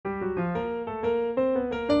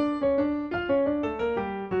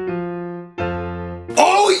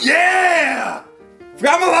yeah!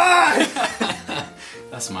 I'm alive!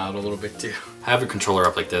 I smiled a little bit too. I have a controller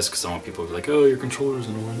up like this because I want people to be like, oh, your controller's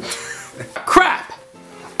annoying. Crap!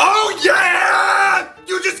 Oh yeah!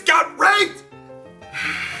 You just got raped!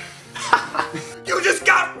 You just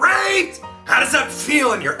got raped! How does that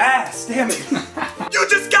feel in your ass? Damn it. You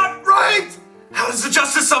just got raped! How does the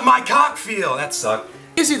justice of my cock feel? That sucked.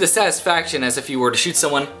 Gives you the satisfaction as if you were to shoot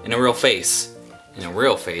someone in a real face. In a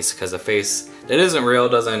real face, because a face that isn't real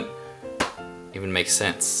doesn't even make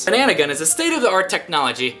sense. Banana gun is a state-of-the-art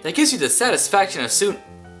technology that gives you the satisfaction of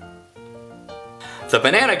The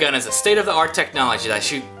banana gun is a state-of-the-art technology that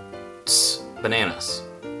shoots bananas.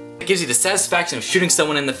 It gives you the satisfaction of shooting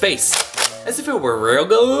someone in the face, as if it were a real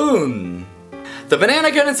gun. The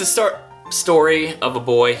banana gun is a story of a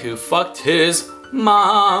boy who fucked his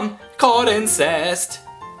mom, called incest.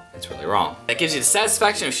 That's really wrong. That gives you the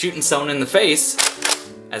satisfaction of shooting someone in the face,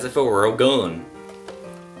 as if it were a real gun.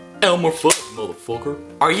 Elmer Fudd, motherfucker.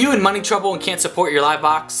 Are you in money trouble and can't support your live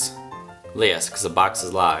box? Yes, because the box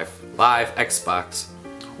is live. Live Xbox.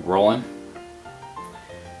 Rolling.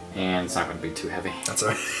 And it's not going to be too heavy. That's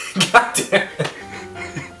alright. God damn it.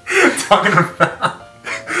 Talking about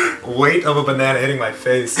weight of a banana hitting my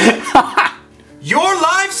face. Your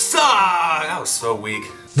life sucks! That was so weak.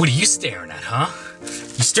 What are you staring at, huh?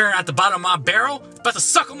 You staring at the bottom of my barrel? About to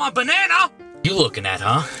suck on my banana? You looking at,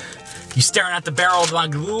 huh? You staring at the barrel of my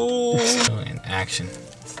glue? In action.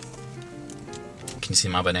 Can you see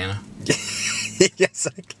my banana? Yes,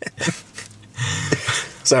 I can.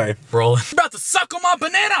 Sorry. Rolling. About to suck on my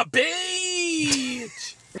banana,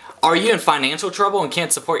 bitch! Are you in financial trouble and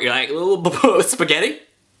can't support your spaghetti?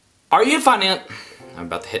 Are you in I'm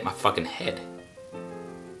about to hit my fucking head.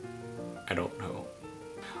 I don't know.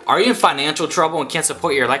 Are you in financial trouble and can't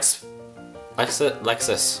support your Lexus?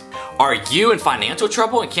 Are you in financial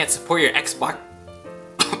trouble and can't support your Xbox?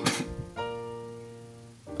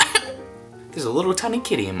 There's a little tiny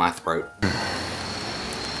kitty in my throat.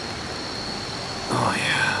 Oh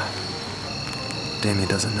yeah. Damian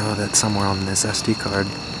doesn't know that somewhere on this SD card,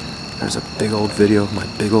 there's a big old video of my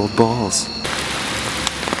big old balls.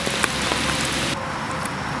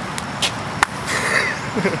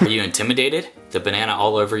 Are you intimidated? The banana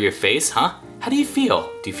all over your face, huh? How do you feel?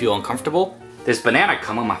 Do you feel uncomfortable? This banana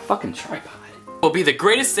come on my fucking tripod. It will be the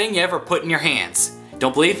greatest thing you ever put in your hands.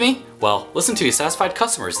 Don't believe me? Well, listen to your satisfied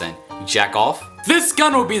customers then. You jack off. This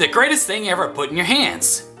gun will be the greatest thing you ever put in your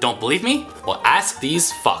hands. Don't believe me? Well, ask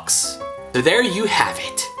these fucks. So there you have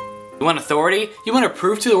it. You want authority? You want to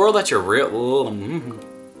prove to the world that you're real?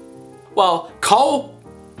 Well, cold.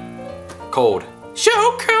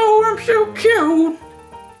 So cold, I'm so cute.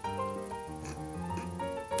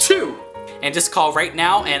 2. And just call right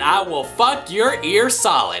now and I will fuck your ear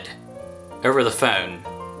solid. Over the phone.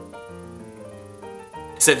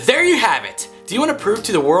 So there you have it. Do you want to prove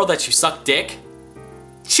to the world that you suck dick?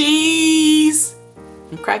 Cheese!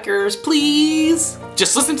 And crackers, please!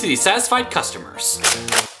 Just listen to these satisfied customers.